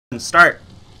start.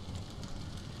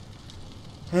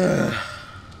 Where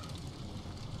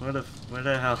the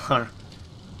hell are...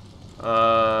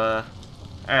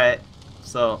 Alright,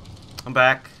 so I'm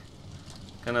back.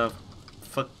 Gonna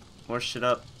fuck more shit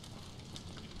up.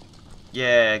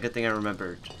 Yeah, good thing I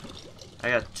remembered. I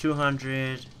got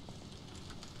 200.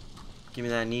 Give me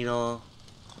that needle.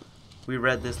 We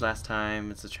read this last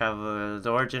time. It's the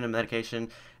origin of medication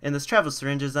in this travel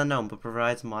syringe is unknown, but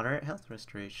provides moderate health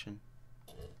restoration.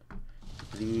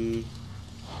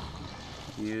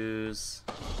 Use.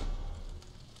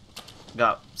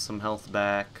 Got some health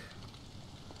back.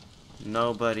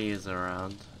 Nobody is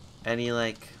around. Any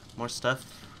like more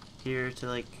stuff here to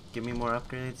like give me more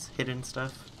upgrades? Hidden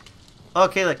stuff?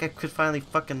 Okay, like I could finally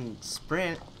fucking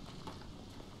sprint.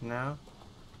 Now.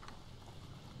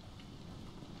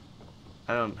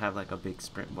 I don't have like a big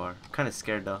sprint bar. I'm kinda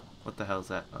scared though. What the hell is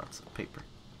that? Oh, it's paper.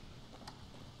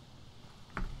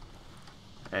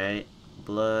 Alright,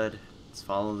 blood. Let's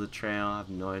follow the trail. I have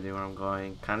no idea where I'm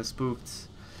going. Kinda spooked.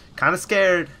 Kinda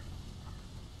scared.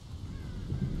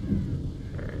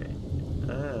 Alright.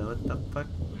 What the fuck?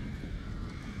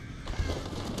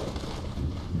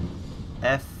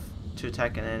 F to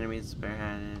attack an enemy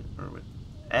barehanded or with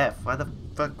F. Why the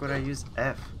fuck would I use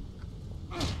F?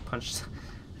 Punch.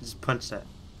 Just punch that.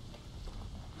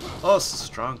 Oh, so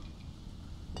strong.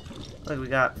 Look, we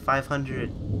got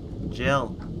 500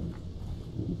 gel.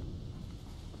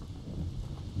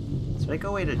 Is there like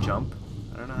a way to jump?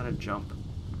 I don't know how to jump.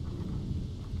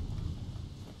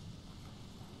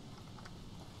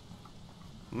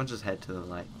 I'm gonna just head to the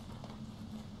light.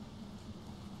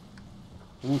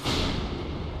 Ooh,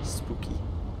 spooky.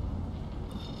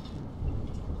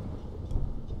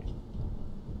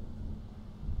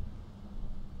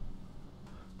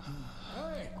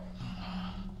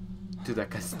 Dude,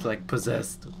 that guy's like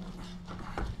possessed.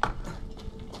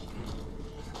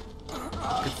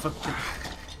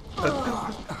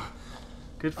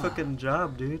 Good fucking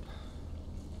job, dude.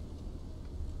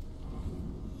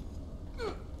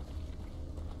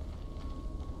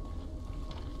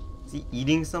 Is he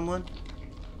eating someone?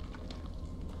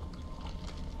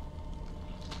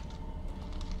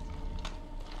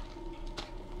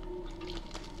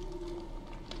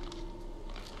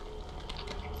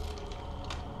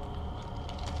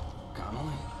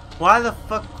 Why the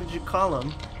fuck would you call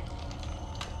him?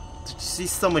 Did you see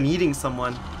someone eating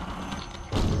someone?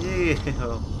 Ew.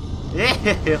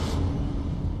 Ew.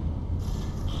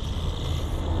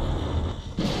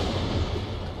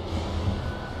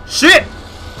 Shit!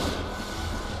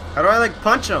 How do I like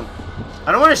punch him?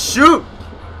 I don't want to shoot!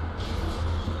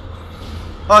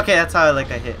 Okay, that's how I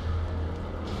hit.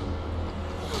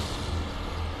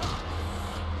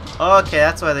 Okay,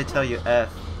 that's why they tell you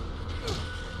F.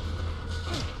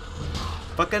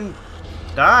 Fucking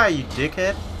die, you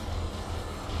dickhead.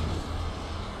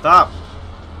 Stop.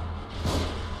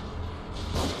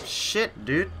 Shit,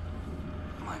 dude.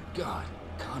 My God,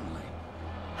 Connolly.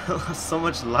 I lost so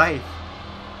much life.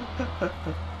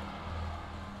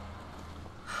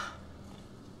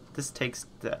 This takes...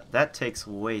 That takes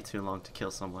way too long to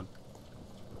kill someone.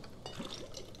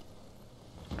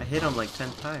 I hit him like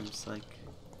 10 times, like...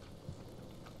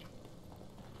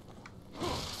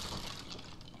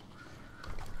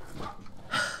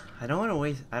 I don't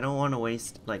want to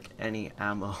waste like any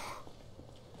ammo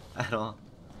at all.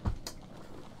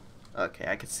 Okay,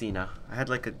 I can see now. I had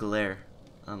like a glare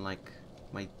on like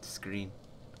my screen.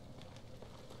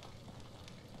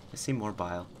 I see more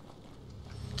bile.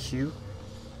 Q?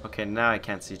 Okay, now I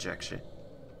can't see jack shit.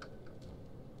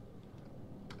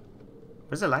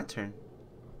 Where's the lantern?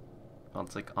 Oh,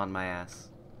 it's like on my ass.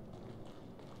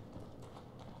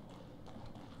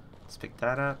 Let's pick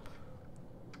that up.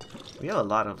 We have a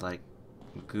lot of like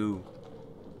goo.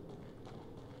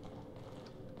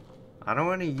 I don't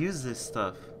want to use this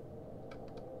stuff.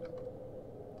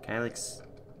 Can I like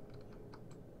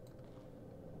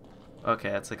okay,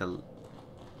 that's like a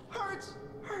Hurts!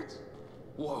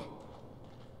 Whoa.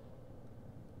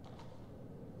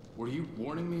 Were you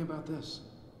warning me about this?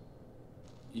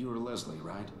 You are Leslie,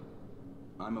 right?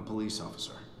 I'm a police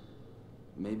officer.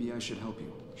 Maybe I should help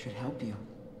you. Should help you.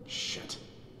 Shit.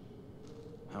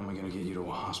 How am I gonna get you to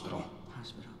a hospital?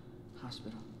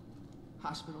 Hospital!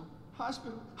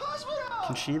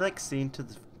 Can she like see into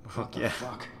the What the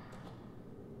fuck?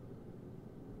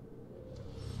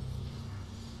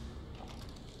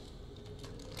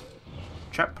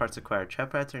 Trap parts acquired.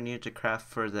 Trap parts are needed to craft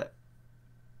for the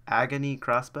Agony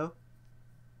crossbow.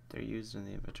 They're used in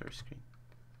the inventory screen.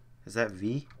 Is that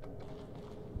V?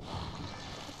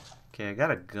 Okay, I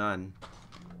got a gun.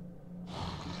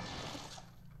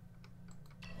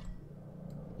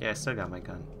 Yeah, I still got my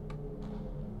gun.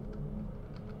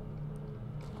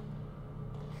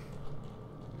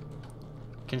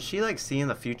 Can she like see in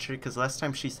the future? Because last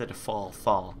time she said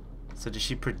fall. So did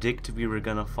she predict we were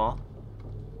gonna fall?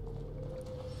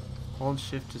 Hold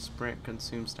shift to sprint,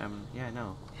 consume stamina. Yeah, I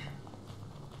know.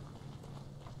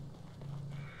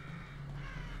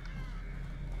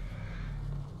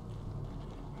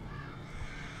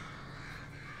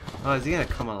 Oh, is he gonna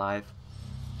come alive?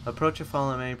 Approach a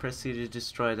fallen enemy, proceed to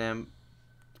destroy them.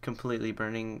 Completely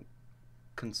burning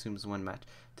consumes one match.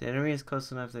 The enemy is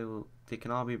close enough they can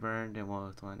all be burned and one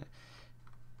with one.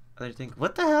 Other thing,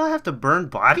 what the hell? I have to burn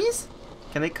bodies?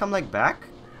 Can they come like back?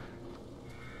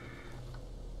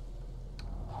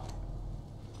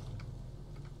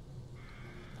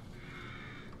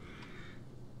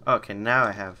 Okay, now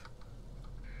I have.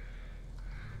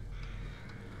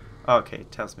 Okay,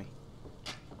 it tells me.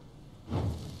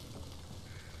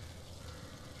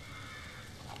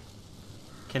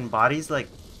 Can bodies like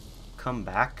come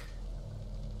back?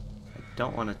 I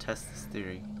don't want to test this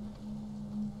theory.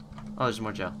 Oh, there's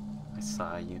more gel. I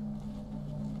saw you.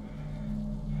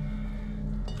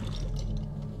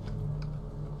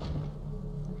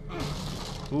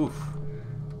 Oof.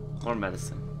 More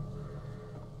medicine.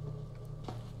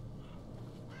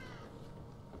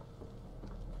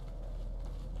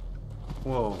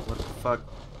 Whoa, what the fuck?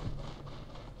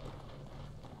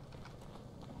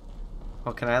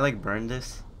 Oh, can I like burn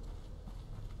this?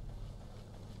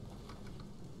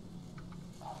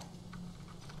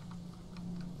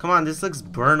 Come on, this looks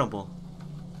burnable.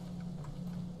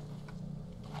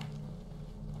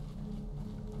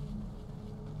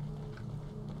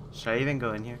 Should I even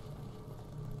go in here?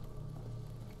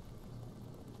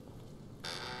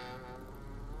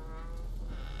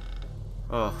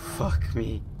 Oh, fuck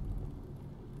me.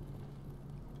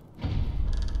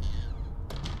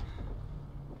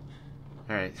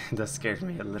 Alright, that scared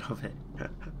me a little bit.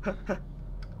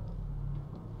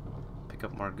 Pick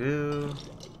up more goo.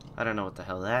 I don't know what the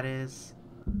hell that is.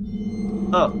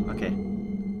 Oh, okay.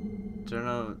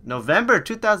 November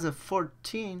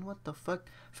 2014. What the fuck?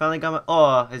 Finally got my.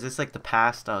 Oh, is this like the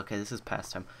past? Oh, okay, this is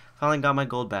past time. Finally got my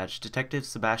gold badge. Detective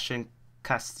Sebastian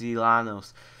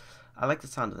Castellanos. I like the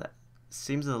sound of that.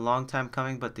 Seems a long time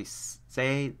coming, but they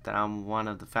say that I'm one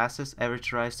of the fastest ever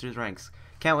to rise through the ranks.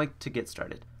 Can't wait to get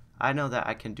started. I know that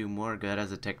I can do more good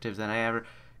as a detective than I ever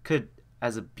could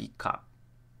as a beat cop.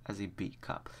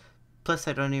 Plus,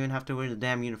 I don't even have to wear the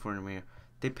damn uniform anymore.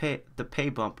 The pay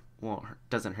bump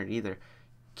doesn't hurt either.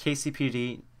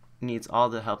 KCPD needs all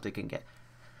the help they can get.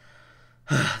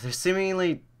 There's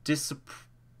seemingly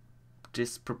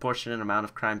disproportionate amount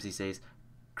of crimes these days.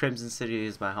 Crimson City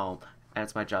is my home, and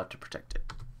it's my job to protect it.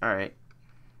 Alright.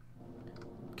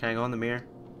 Can I go in the mirror?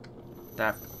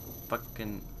 That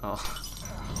fucking... Oh.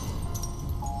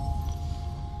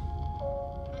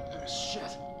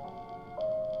 Shit.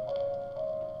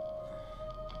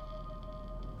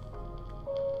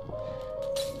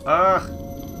 Ugh.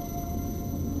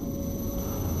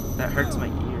 That hurts my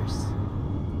ears.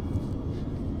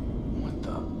 What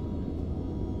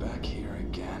the? Back here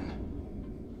again.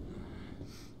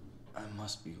 I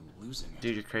must be losing it.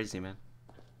 Dude, you're crazy, man.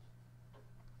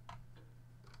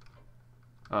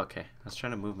 Okay, I was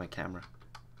trying to move my camera.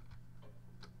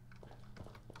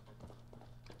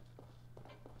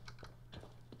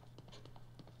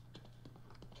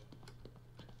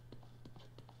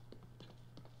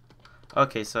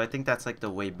 Okay, so I think that's like the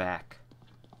way back.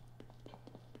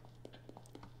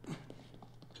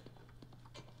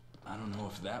 I don't know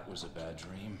if that was a bad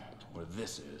dream, or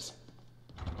this is.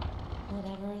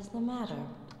 Whatever is the matter?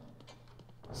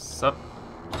 Sup?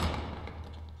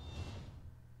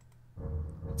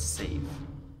 Let's save.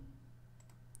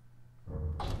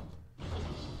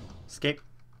 Escape.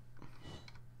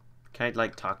 Can I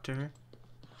like talk to her?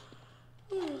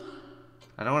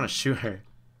 I don't want to shoot her.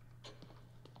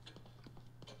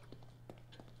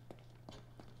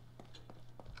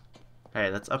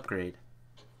 Alright, let's upgrade.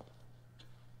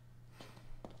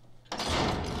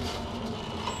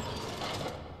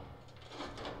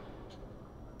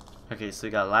 Okay, so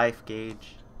we got life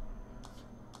gauge.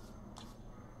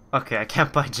 Okay, I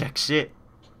can't buy jack shit.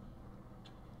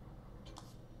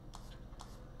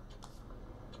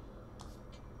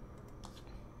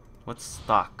 What's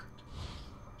stock?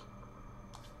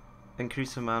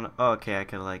 Increase amount of... Oh, okay, I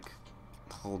can like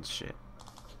hold shit.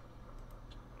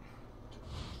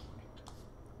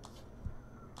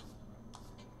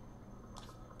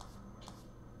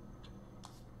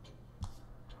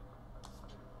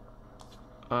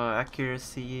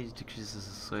 Accuracy decreases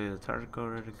the sway of the target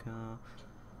reticle.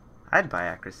 I'd buy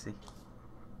accuracy.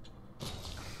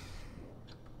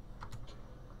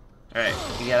 Alright,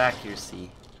 we got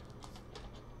accuracy.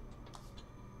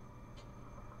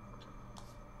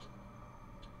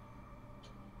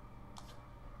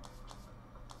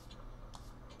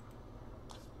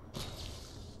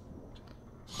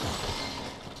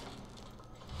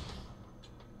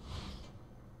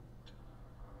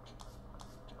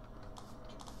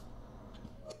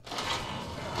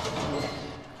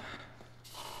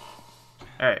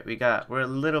 Alright, we're a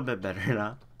little bit better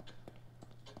now.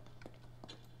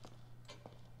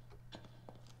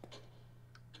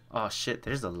 Oh shit,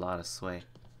 there's a lot of sway.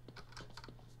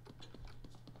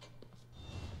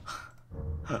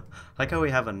 Like how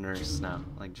we have a nurse now,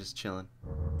 like just chilling.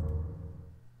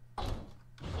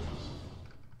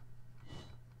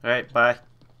 Alright, bye.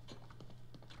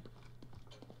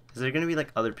 Is there gonna be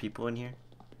like other people in here?